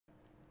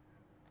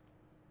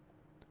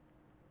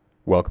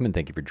Welcome and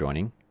thank you for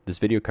joining. This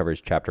video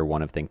covers Chapter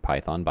 1 of Think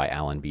Python by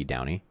Alan B.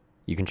 Downey.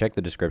 You can check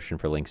the description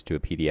for links to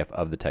a PDF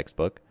of the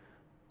textbook,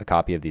 a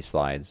copy of these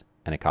slides,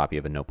 and a copy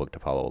of a notebook to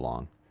follow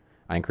along.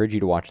 I encourage you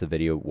to watch the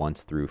video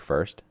once through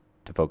first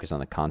to focus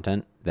on the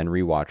content, then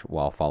rewatch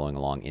while following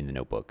along in the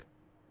notebook.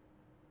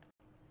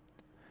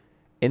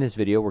 In this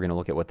video, we're going to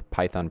look at what the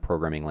Python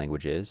programming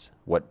language is,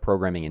 what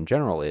programming in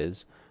general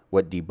is,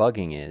 what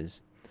debugging is.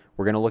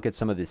 We're going to look at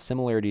some of the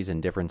similarities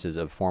and differences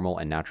of formal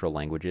and natural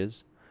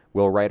languages.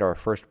 We'll write our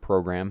first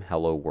program,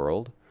 Hello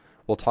World.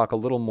 We'll talk a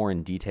little more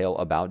in detail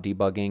about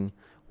debugging.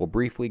 We'll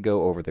briefly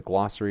go over the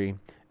glossary,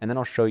 and then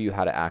I'll show you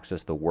how to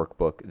access the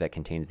workbook that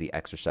contains the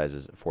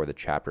exercises for the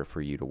chapter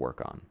for you to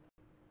work on.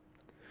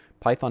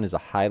 Python is a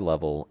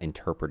high-level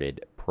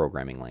interpreted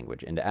programming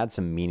language, and to add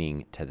some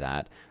meaning to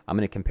that, I'm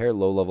going to compare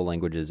low-level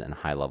languages and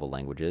high-level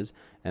languages,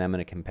 and I'm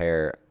going to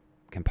compare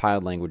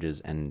compiled languages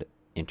and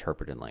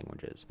interpreted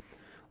languages.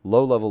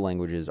 Low-level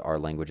languages are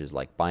languages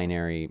like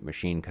binary,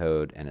 machine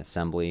code, and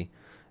assembly.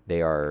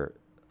 They are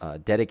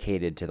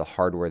dedicated to the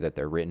hardware that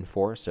they're written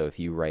for. So if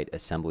you write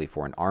assembly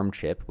for an ARM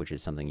chip, which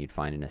is something you'd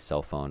find in a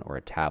cell phone or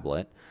a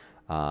tablet,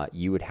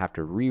 you would have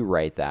to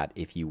rewrite that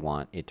if you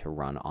want it to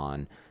run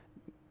on,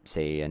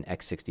 say, an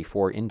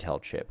x64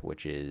 Intel chip,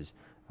 which is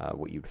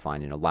what you'd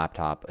find in a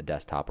laptop, a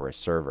desktop, or a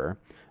server.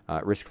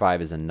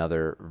 RISC-V is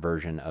another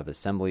version of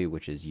assembly,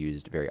 which is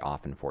used very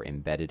often for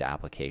embedded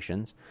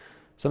applications.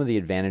 Some of the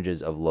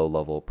advantages of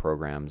low-level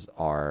programs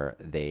are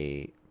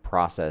they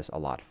process a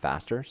lot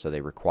faster, so they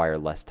require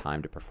less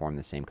time to perform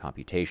the same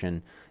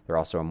computation. They're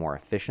also more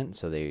efficient,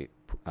 so they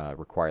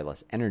require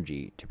less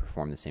energy to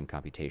perform the same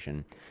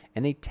computation.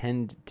 And they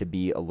tend to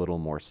be a little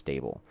more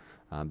stable.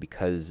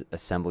 Because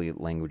assembly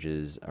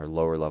languages or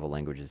lower-level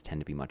languages tend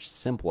to be much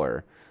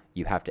simpler,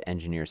 you have to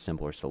engineer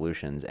simpler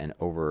solutions, and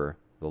over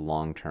the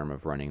long term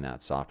of running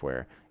that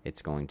software,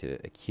 it's going to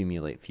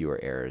accumulate fewer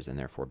errors and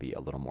therefore be a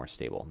little more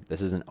stable.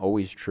 This isn't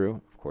always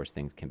true. Of course,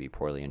 things can be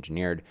poorly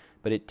engineered,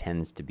 but it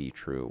tends to be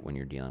true when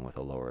you're dealing with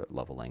a lower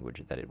level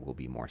language that it will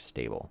be more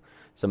stable.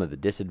 Some of the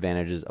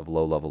disadvantages of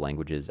low level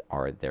languages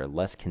are they're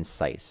less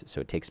concise, so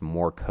it takes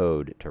more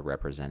code to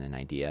represent an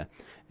idea,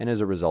 and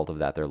as a result of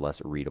that, they're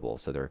less readable,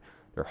 so they're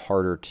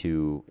harder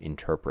to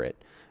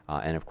interpret.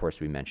 And of course,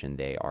 we mentioned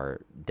they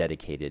are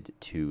dedicated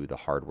to the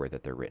hardware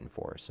that they're written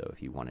for. So if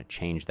you want to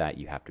change that,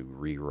 you have to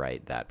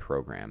rewrite that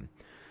program.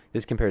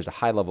 This compares to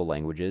high-level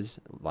languages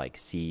like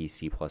C,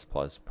 C++,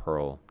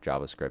 Perl,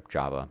 JavaScript,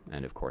 Java,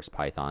 and of course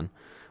Python,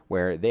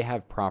 where they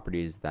have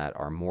properties that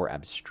are more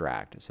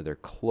abstract. So they're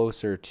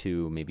closer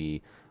to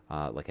maybe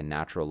like a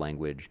natural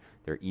language.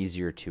 They're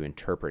easier to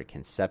interpret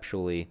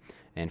conceptually.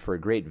 And for a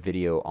great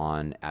video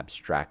on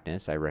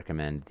abstractness, I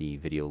recommend the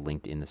video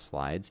linked in the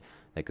slides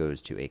that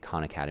goes to a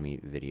Khan Academy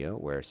video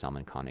where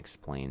Salman Khan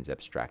explains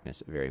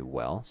abstractness very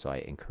well. So I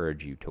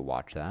encourage you to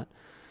watch that.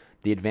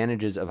 The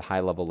advantages of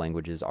high-level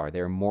languages are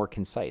they're more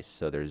concise,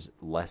 so there's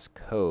less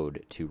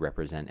code to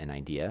represent an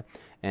idea,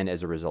 and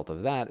as a result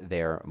of that,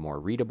 they're more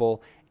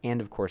readable,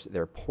 and of course,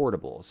 they're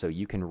portable. So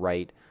you can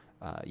write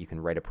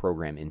a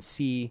program in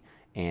C,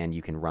 and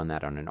you can run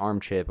that on an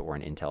ARM chip or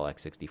an Intel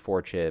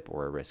x64 chip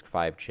or a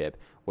RISC-V chip.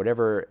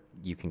 Whatever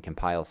you can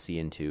compile C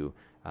into,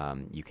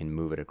 you can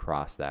move it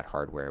across that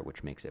hardware,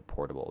 which makes it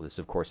portable. This,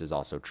 of course, is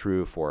also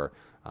true for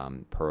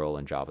Perl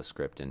and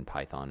JavaScript and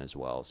Python as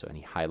well. So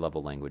any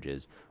high-level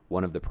languages,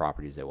 one of the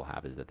properties they will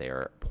have is that they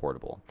are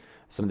portable.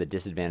 Some of the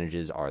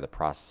disadvantages are the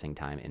processing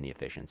time and the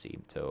efficiency.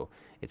 So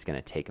it's going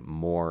to take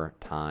more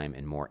time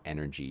and more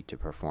energy to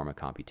perform a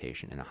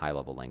computation in a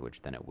high-level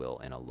language than it will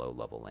in a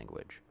low-level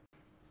language.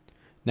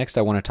 Next,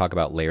 I want to talk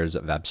about layers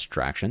of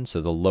abstraction.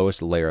 So the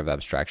lowest layer of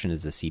abstraction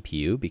is the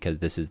CPU, because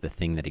this is the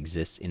thing that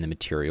exists in the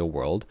material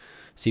world.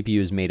 CPU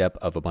is made up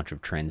of a bunch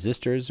of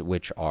transistors,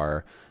 which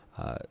are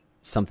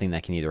something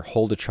that can either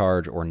hold a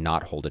charge or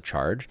not hold a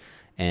charge.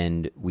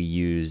 And we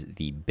use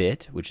the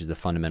bit, which is the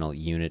fundamental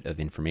unit of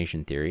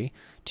information theory,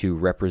 to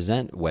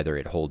represent whether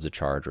it holds a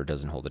charge or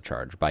doesn't hold a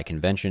charge. By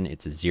convention,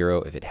 it's a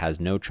 0 if it has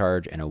no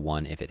charge and a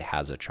 1 if it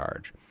has a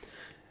charge.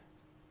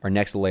 Our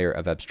next layer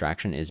of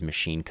abstraction is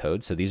machine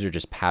code. So these are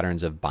just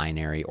patterns of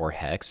binary or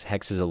hex.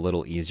 Hex is a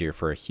little easier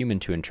for a human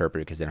to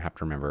interpret because they don't have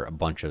to remember a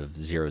bunch of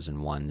zeros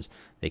and ones.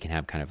 They can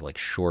have kind of like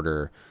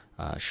shorter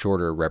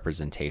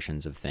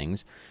representations of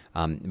things.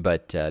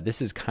 But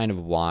this is kind of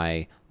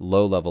why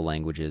low-level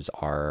languages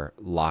are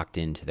locked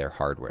into their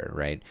hardware,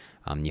 right?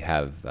 You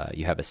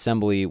have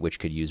assembly, which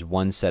could use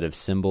one set of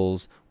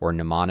symbols or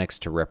mnemonics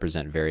to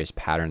represent various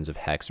patterns of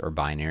hex or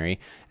binary,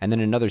 and then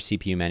another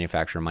CPU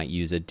manufacturer might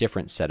use a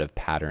different set of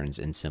patterns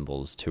and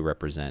symbols to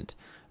represent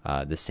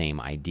the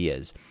same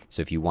ideas.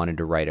 So if you wanted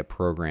to write a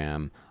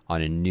program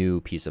on a new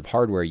piece of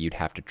hardware, you'd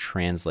have to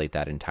translate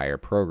that entire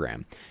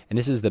program. And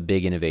this is the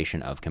big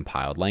innovation of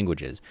compiled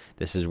languages.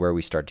 This is where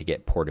we start to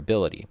get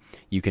portability.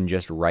 You can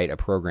just write a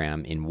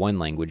program in one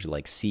language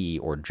like C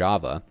or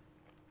Java,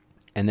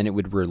 and then it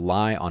would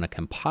rely on a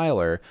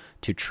compiler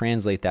to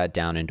translate that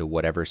down into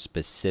whatever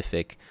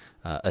specific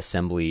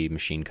assembly,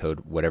 machine code,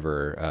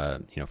 whatever,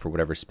 for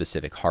whatever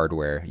specific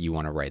hardware you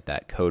want to write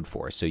that code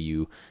for. So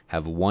you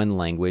have one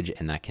language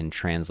and that can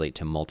translate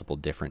to multiple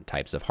different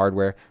types of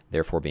hardware,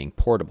 therefore being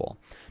portable.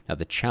 Now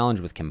the challenge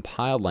with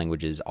compiled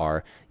languages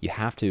are you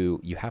have to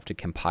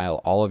compile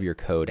all of your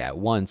code at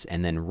once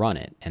and then run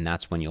it, and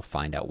that's when you'll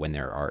find out when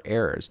there are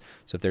errors.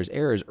 So if there's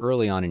errors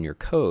early on in your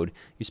code,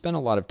 you spend a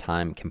lot of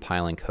time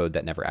compiling code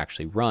that never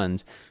actually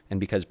runs, and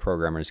because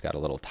programmers got a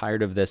little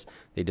tired of this,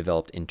 they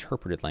developed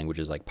interpreted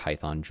languages like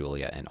Python,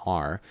 Julia, and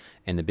R.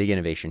 And the big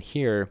innovation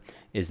here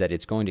is that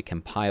it's going to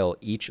compile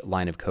each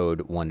line of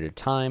code one at a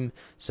time.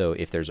 So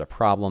if there's a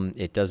problem,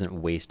 it doesn't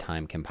waste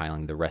time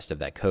compiling the rest of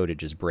that code. It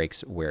just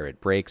breaks where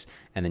it breaks,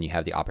 and then you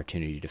have the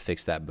opportunity to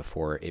fix that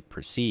before it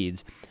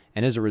proceeds.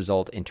 And as a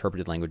result,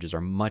 interpreted languages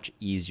are much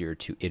easier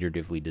to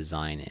iteratively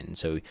design in.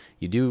 So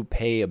you do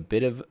pay a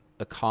bit of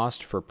a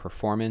cost for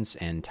performance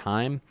and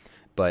time,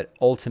 but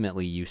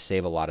ultimately you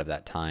save a lot of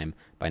that time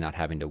by not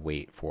having to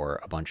wait for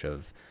a bunch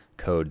of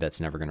code that's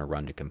never going to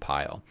run to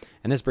compile.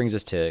 And this brings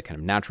us to kind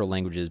of natural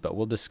languages, but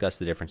we'll discuss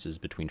the differences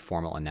between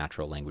formal and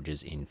natural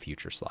languages in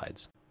future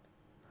slides.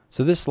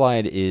 So this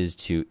slide is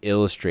to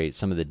illustrate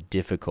some of the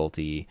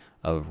difficulty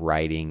of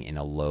writing in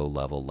a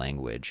low-level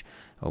language.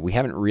 We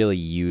haven't really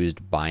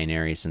used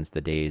binary since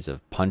the days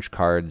of punch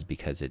cards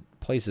because it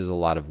places a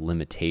lot of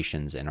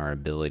limitations in our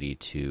ability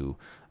to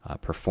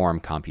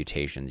perform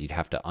computations. You'd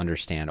have to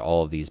understand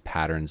all of these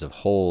patterns of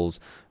holes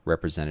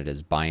represented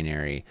as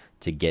binary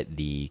to get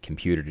the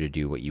computer to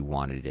do what you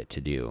wanted it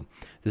to do.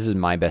 This is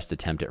my best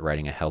attempt at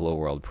writing a hello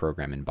world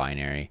program in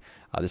binary.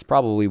 This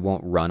probably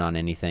won't run on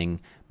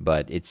anything,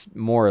 but it's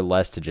more or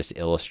less to just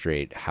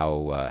illustrate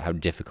how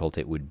difficult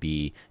it would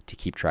be to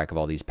keep track of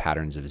all these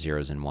patterns of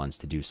zeros and ones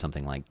to do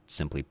something like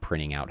simply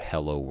printing out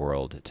hello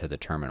world to the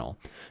terminal.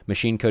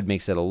 Machine code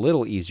makes it a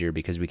little easier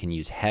because we can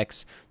use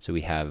hex, so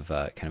we have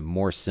kind of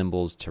more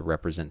symbols to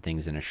represent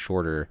things in a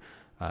shorter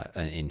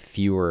in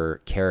fewer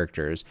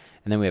characters,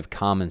 and then we have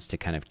comments to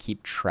kind of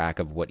keep track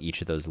of what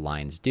each of those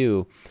lines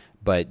do.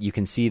 But you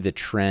can see the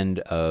trend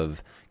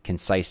of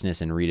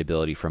conciseness and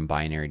readability from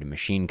binary to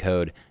machine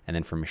code, and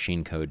then from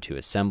machine code to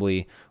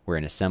assembly, where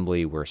in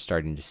assembly we're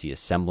starting to see a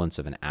semblance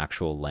of an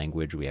actual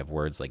language. We have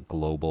words like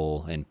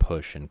global and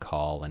push and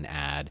call and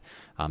add.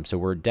 So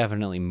we're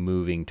definitely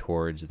moving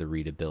towards the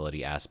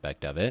readability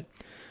aspect of it.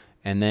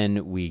 And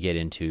then we get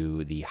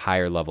into the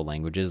higher level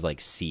languages like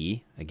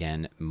C.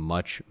 Again,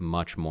 much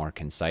more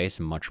concise,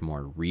 much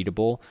more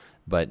readable,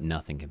 but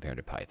nothing compared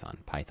to Python.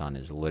 Python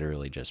is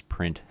literally just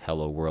print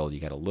hello world.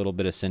 You got a little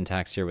bit of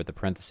syntax here with the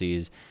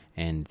parentheses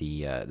and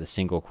the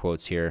single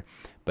quotes here,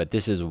 but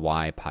this is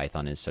why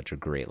Python is such a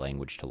great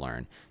language to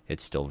learn.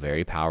 It's still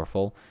very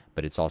powerful,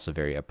 but it's also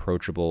very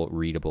approachable,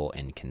 readable,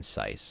 and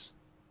concise.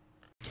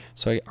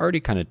 So I already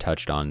kind of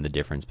touched on the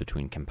difference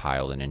between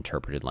compiled and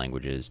interpreted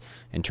languages.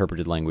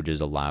 Interpreted languages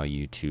allow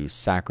you to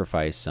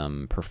sacrifice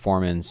some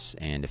performance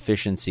and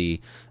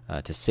efficiency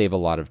to save a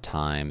lot of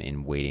time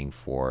in waiting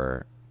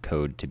for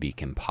code to be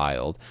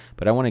compiled,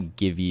 but I want to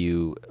give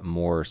you a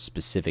more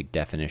specific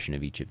definition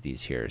of each of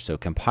these here. So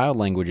compiled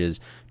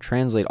languages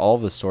translate all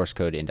of the source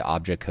code into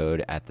object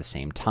code at the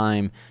same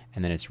time,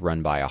 and then it's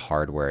run by a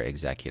hardware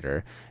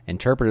executor.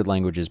 Interpreted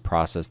languages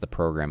process the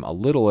program a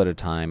little at a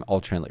time,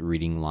 alternately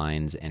reading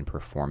lines and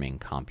performing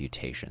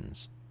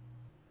computations.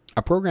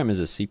 A program is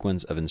a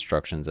sequence of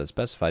instructions that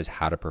specifies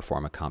how to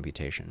perform a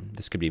computation.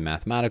 This could be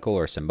mathematical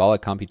or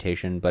symbolic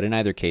computation, but in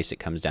either case it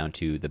comes down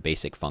to the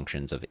basic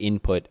functions of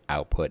input,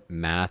 output,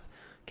 math,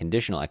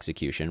 conditional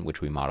execution, which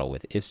we model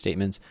with if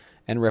statements,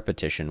 and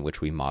repetition, which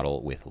we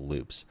model with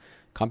loops.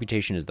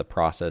 Computation is the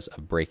process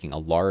of breaking a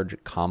large,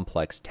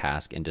 complex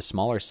task into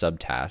smaller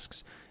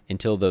subtasks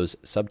until those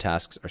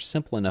subtasks are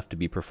simple enough to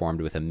be performed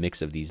with a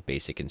mix of these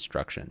basic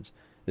instructions.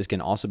 This can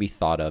also be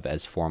thought of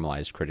as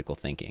formalized critical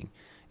thinking.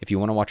 If you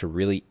want to watch a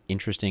really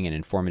interesting and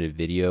informative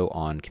video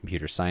on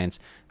computer science,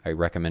 I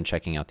recommend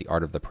checking out the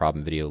Art of the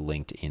Problem video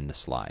linked in the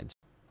slides.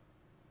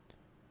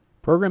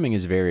 Programming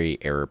is very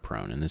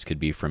error-prone, and this could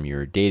be from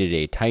your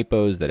day-to-day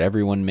typos that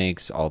everyone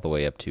makes all the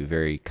way up to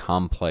very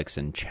complex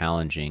and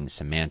challenging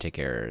semantic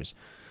errors.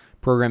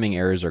 Programming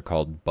errors are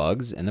called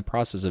bugs, and the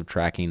process of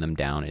tracking them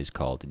down is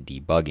called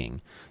debugging.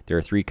 There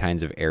are three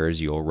kinds of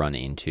errors you'll run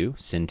into: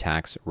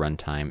 syntax,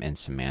 runtime, and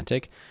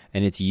semantic,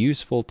 and it's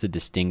useful to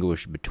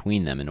distinguish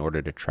between them in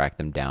order to track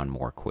them down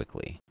more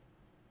quickly.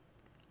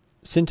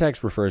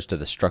 Syntax refers to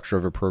the structure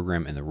of a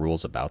program and the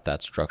rules about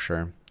that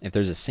structure. If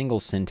there's a single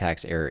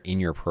syntax error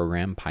in your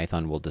program,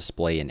 Python will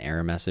display an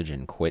error message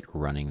and quit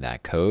running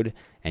that code,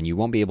 and you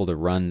won't be able to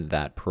run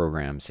that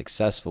program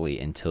successfully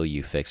until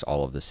you fix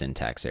all of the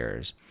syntax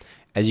errors.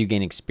 As you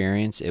gain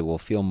experience, it will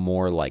feel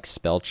more like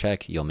spell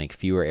check. You'll make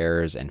fewer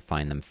errors and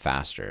find them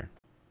faster.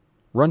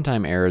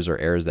 Runtime errors are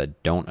errors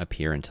that don't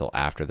appear until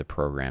after the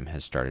program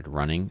has started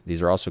running.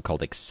 These are also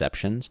called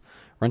exceptions.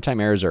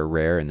 Runtime errors are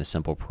rare in the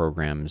simple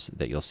programs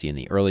that you'll see in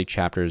the early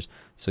chapters,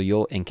 so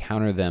you'll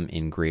encounter them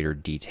in greater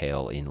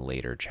detail in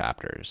later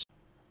chapters.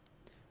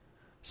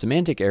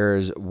 Semantic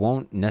errors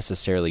won't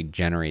necessarily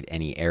generate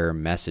any error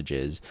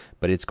messages,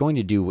 but it's going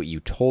to do what you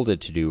told it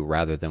to do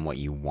rather than what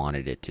you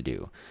wanted it to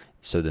do.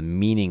 So the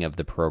meaning of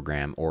the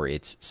program or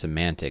its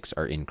semantics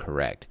are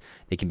incorrect.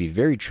 They can be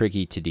very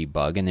tricky to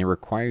debug, and they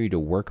require you to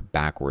work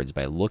backwards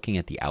by looking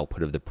at the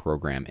output of the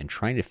program and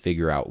trying to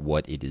figure out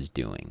what it is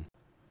doing.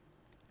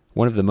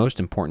 One of the most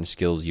important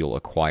skills you'll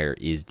acquire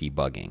is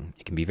debugging.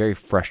 It can be very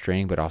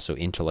frustrating, but also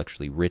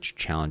intellectually rich,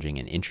 challenging,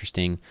 and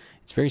interesting.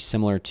 It's very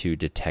similar to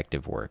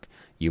detective work.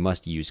 You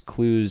must use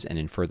clues and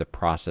infer the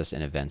process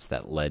and events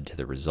that led to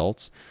the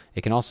results.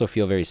 It can also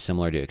feel very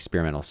similar to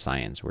experimental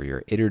science, where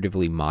you're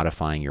iteratively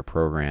modifying your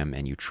program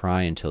and you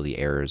try until the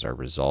errors are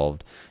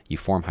resolved. You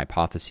form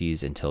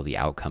hypotheses until the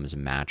outcomes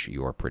match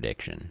your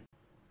prediction.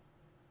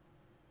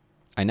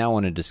 I now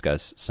want to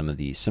discuss some of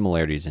the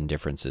similarities and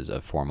differences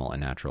of formal and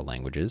natural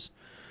languages.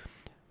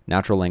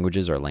 Natural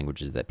languages are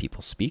languages that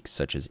people speak,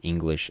 such as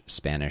English,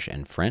 Spanish,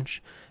 and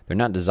French. They're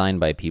not designed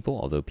by people,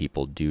 although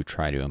people do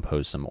try to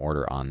impose some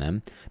order on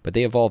them, but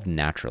they evolved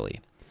naturally.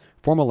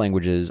 Formal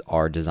languages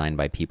are designed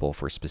by people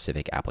for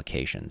specific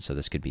applications, so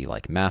this could be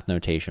like math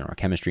notation or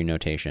chemistry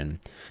notation,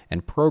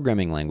 and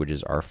programming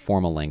languages are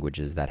formal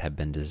languages that have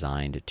been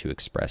designed to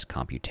express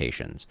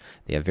computations.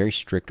 They have very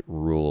strict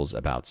rules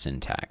about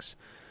syntax.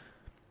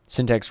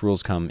 Syntax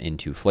rules come in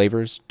two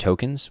flavors: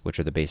 tokens, which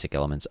are the basic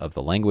elements of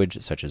the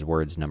language, such as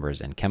words,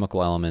 numbers, and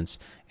chemical elements,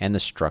 and the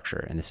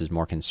structure, and this is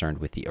more concerned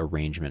with the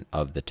arrangement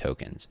of the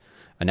tokens.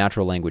 A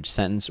natural language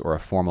sentence or a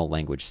formal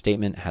language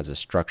statement has a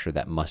structure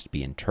that must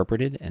be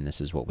interpreted, and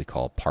this is what we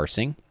call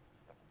parsing.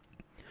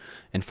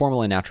 And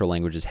formal and natural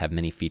languages have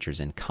many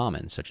features in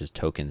common, such as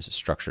tokens,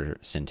 structure,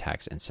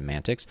 syntax, and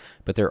semantics,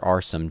 but there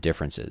are some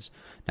differences.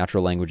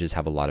 Natural languages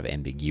have a lot of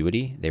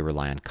ambiguity. They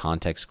rely on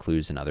context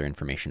clues and other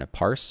information to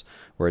parse,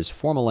 whereas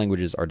formal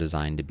languages are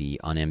designed to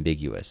be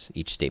unambiguous.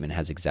 Each statement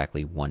has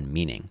exactly one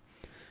meaning.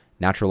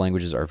 Natural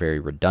languages are very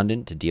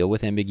redundant to deal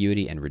with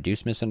ambiguity and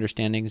reduce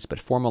misunderstandings, but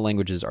formal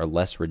languages are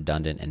less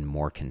redundant and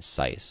more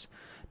concise.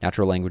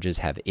 Natural languages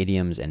have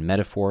idioms and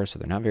metaphors, so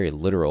they're not very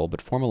literal,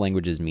 but formal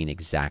languages mean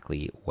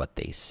exactly what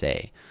they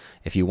say.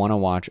 If you want to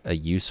watch a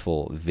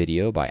useful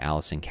video by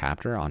Alison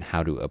Kaptur on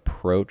how to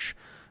approach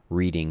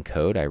reading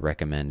code, I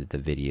recommend the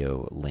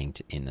video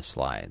linked in the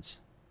slides.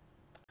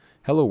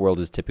 Hello World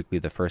is typically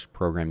the first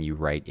program you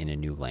write in a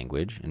new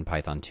language. In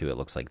Python 2, it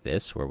looks like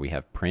this, where we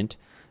have print,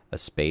 a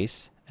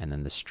space, and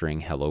then the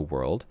string hello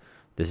world.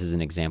 This is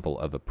an example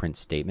of a print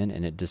statement,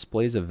 and it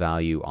displays a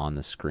value on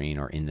the screen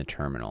or in the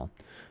terminal.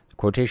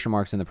 Quotation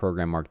marks in the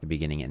program mark the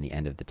beginning and the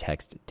end of the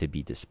text to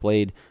be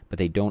displayed, but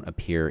they don't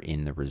appear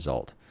in the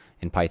result.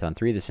 In Python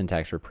 3, the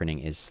syntax for printing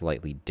is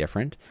slightly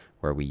different,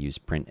 where we use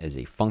print as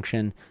a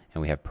function,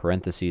 and we have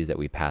parentheses that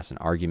we pass an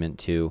argument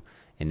to.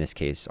 In this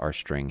case, our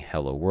string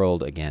hello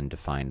world, again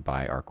defined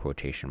by our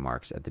quotation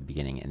marks at the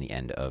beginning and the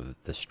end of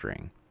the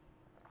string.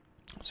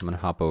 So I'm going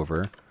to hop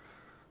over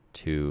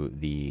to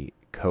the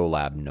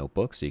Colab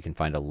notebook, so you can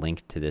find a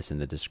link to this in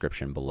the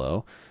description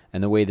below.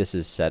 And the way this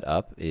is set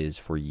up is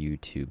for you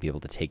to be able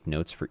to take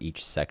notes for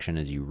each section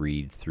as you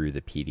read through the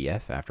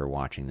PDF after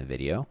watching the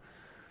video.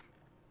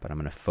 But I'm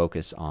going to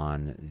focus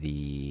on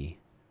the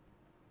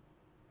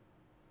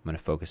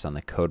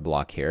code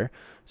block here.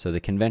 So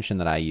the convention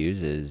that I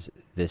use is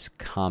this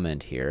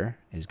comment here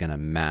is going to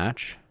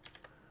match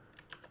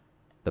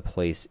the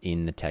place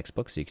in the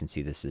textbook. So you can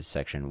see this is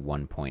section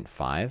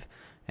 1.5.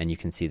 And you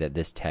can see that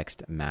this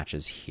text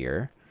matches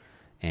here,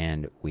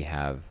 and we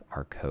have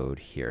our code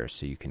here.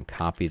 So you can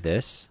copy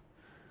this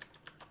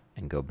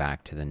and go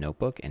back to the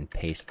notebook and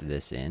paste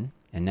this in,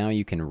 and now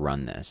you can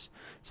run this.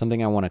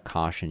 Something I want to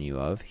caution you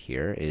of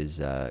here is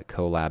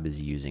Colab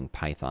is using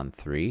Python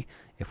 3.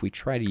 If we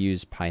try to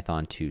use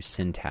Python 2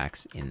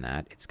 syntax in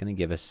that, it's going to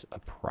give us a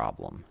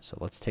problem. So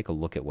let's take a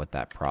look at what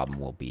that problem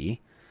will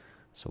be.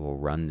 So we'll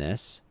run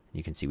this.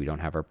 You can see we don't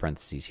have our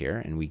parentheses here,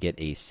 and we get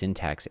a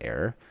syntax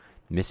error.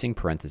 Missing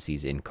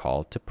parentheses in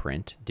call to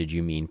print. Did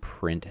you mean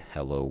print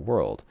hello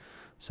world?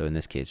 So in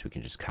this case, we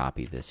can just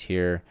copy this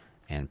here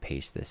and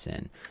paste this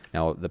in.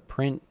 Now, the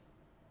print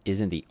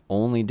isn't the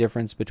only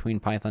difference between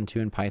Python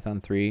 2 and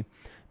Python 3,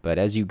 but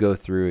as you go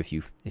through, if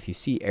you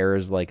see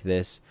errors like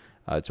this,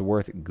 it's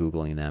worth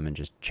Googling them and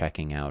just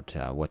checking out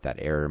what that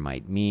error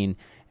might mean.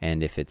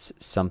 And if it's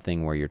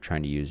something where you're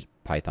trying to use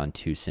Python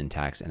 2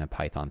 syntax and a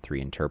Python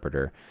 3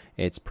 interpreter,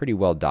 it's pretty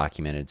well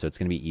documented, so it's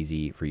going to be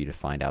easy for you to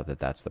find out that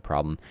that's the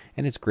problem.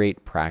 And it's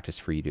great practice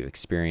for you to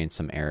experience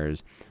some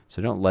errors,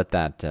 so don't let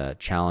that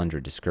challenge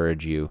or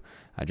discourage you.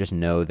 Just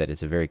know that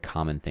it's a very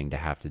common thing to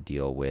have to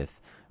deal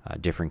with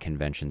different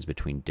conventions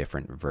between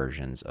different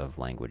versions of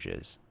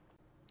languages.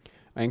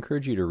 I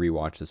encourage you to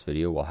rewatch this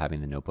video while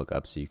having the notebook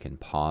up so you can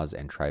pause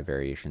and try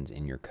variations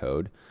in your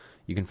code.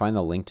 You can find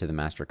the link to the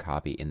master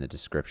copy in the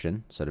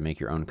description. So to make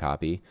your own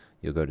copy,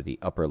 you'll go to the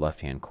upper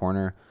left-hand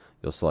corner,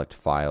 you'll select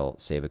File,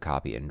 Save a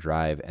Copy, and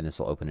Drive, and this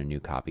will open a new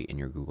copy in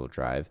your Google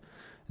Drive.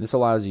 And this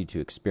allows you to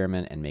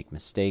experiment and make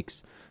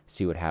mistakes,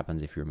 see what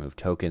happens if you remove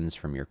tokens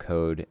from your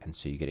code, and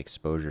so you get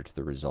exposure to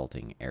the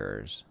resulting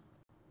errors.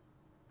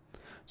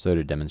 So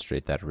to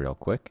demonstrate that real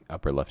quick,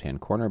 upper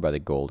left-hand corner by the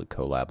gold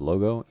Colab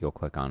logo, you'll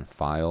click on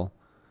File,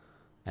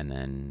 and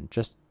then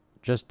just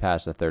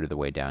past a third of the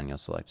way down, you'll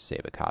select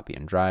Save a Copy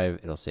and Drive.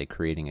 It'll say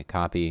Creating a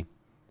Copy,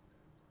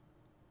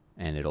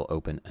 and it'll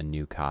open a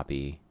new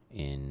copy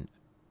in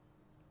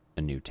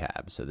a new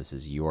tab. So this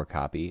is your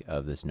copy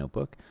of this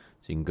notebook.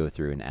 So you can go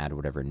through and add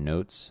whatever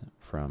notes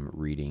from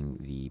reading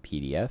the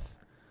PDF.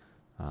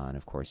 And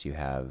of course you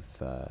have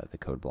the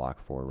code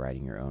block for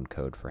writing your own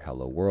code for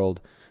Hello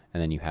World.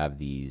 And then you have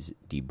these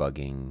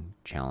debugging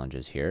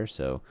challenges here.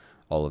 So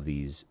all of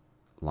these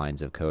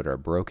lines of code are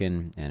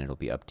broken, and it'll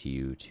be up to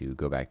you to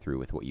go back through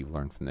with what you've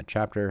learned from the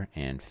chapter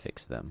and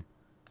fix them.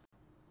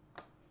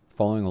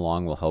 Following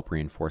along will help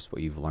reinforce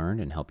what you've learned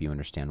and help you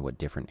understand what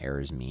different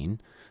errors mean.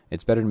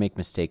 It's better to make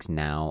mistakes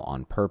now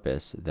on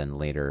purpose than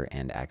later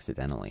and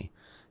accidentally.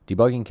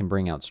 Debugging can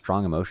bring out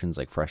strong emotions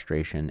like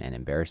frustration and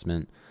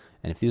embarrassment,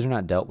 and if these are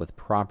not dealt with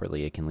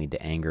properly, it can lead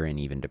to anger and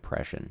even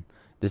depression.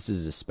 This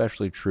is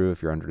especially true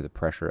if you're under the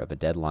pressure of a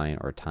deadline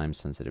or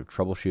time-sensitive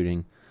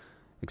troubleshooting.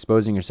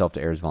 Exposing yourself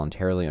to errors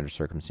voluntarily under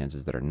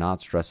circumstances that are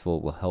not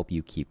stressful will help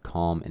you keep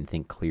calm and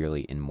think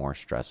clearly in more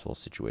stressful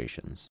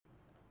situations.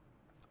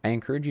 I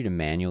encourage you to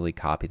manually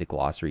copy the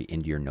glossary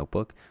into your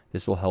notebook.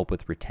 This will help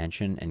with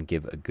retention and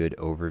give a good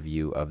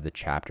overview of the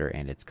chapter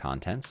and its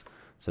contents.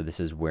 So this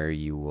is where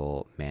you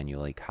will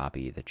manually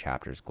copy the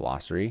chapter's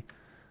glossary,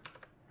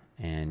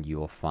 and you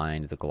will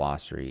find the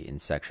glossary in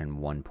section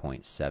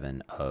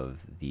 1.7 of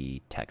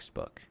the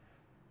textbook.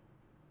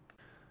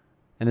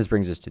 And this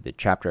brings us to the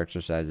chapter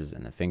exercises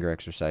and the finger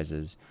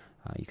exercises.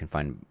 You can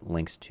find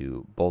links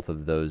to both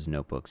of those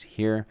notebooks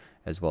here,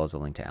 as well as a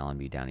link to Alan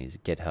B. Downey's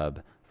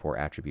GitHub for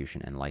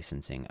attribution and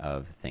licensing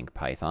of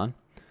ThinkPython.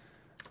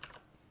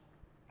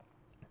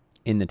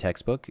 In the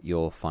textbook,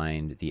 you'll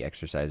find the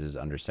exercises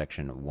under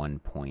section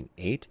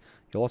 1.8.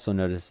 You'll also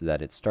notice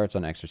that it starts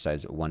on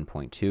exercise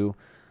 1.2.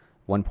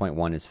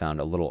 1.1 is found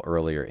a little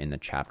earlier in the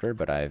chapter,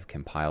 but I've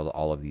compiled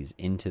all of these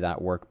into that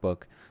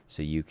workbook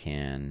so you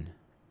can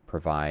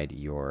provide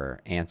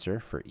your answer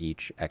for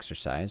each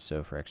exercise.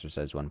 So for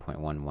exercise 1.1,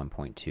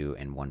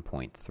 1.2, and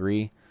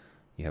 1.3,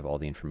 you have all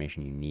the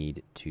information you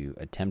need to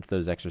attempt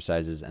those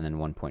exercises. And then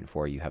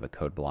 1.4, you have a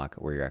code block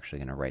where you're actually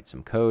going to write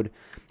some code.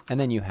 And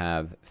then you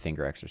have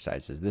finger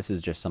exercises. This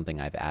is just something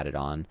I've added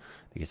on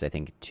because I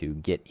think to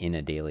get in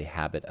a daily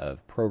habit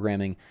of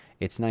programming,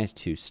 it's nice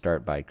to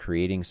start by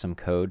creating some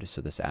code.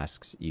 So this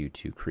asks you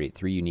to create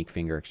 3 unique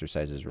finger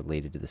exercises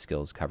related to the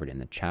skills covered in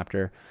the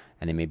chapter,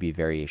 and they may be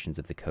variations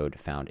of the code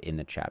found in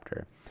the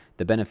chapter.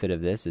 The benefit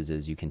of this is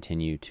as you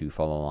continue to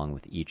follow along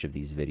with each of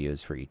these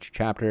videos for each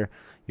chapter,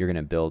 you're going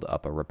to build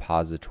up a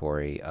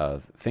repository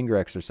of finger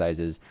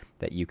exercises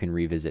that you can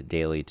revisit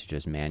daily to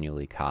just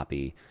manually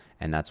copy,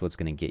 and that's what's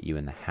going to get you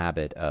in the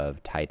habit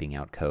of typing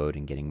out code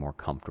and getting more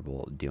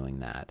comfortable doing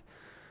that.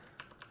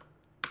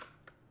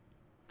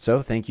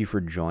 So thank you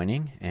for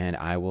joining, and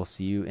I will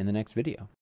see you in the next video.